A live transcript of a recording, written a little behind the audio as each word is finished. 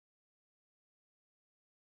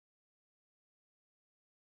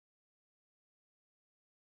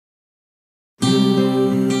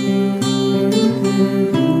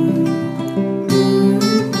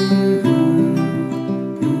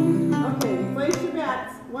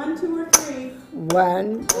1, 2, or 3.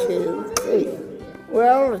 1, 2, 3.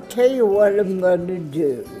 Well, I'll tell you what I'm going to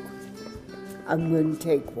do. I'm going to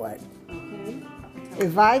take one. Okay.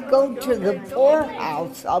 If I go to the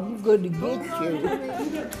poorhouse, I'm going to get you. You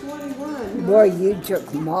get 21. Boy, you took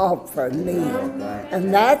them all from me.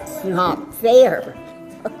 And that's not fair.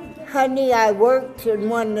 Honey, I worked in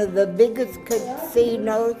one of the biggest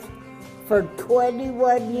casinos for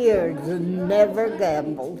 21 years and never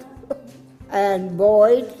gambled. And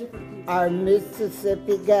Boyd, our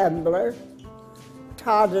Mississippi gambler,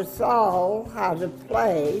 taught us all how to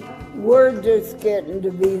play. We're just getting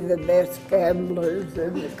to be the best gamblers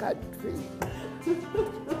in the country.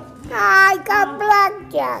 I got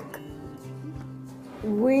blackjack.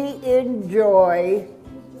 We enjoy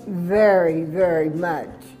very, very much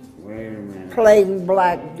playing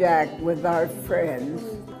blackjack with our friends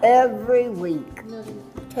every week.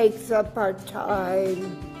 Takes up our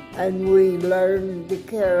time, and we learn to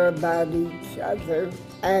care about each other.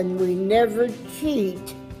 And we never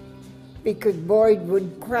cheat because Boyd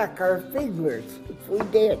would crack our fingers if we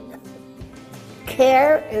did.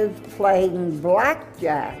 Care is playing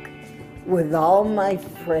blackjack with all my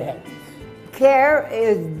friends. Care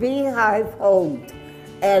is Beehive Home,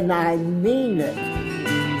 and I mean it.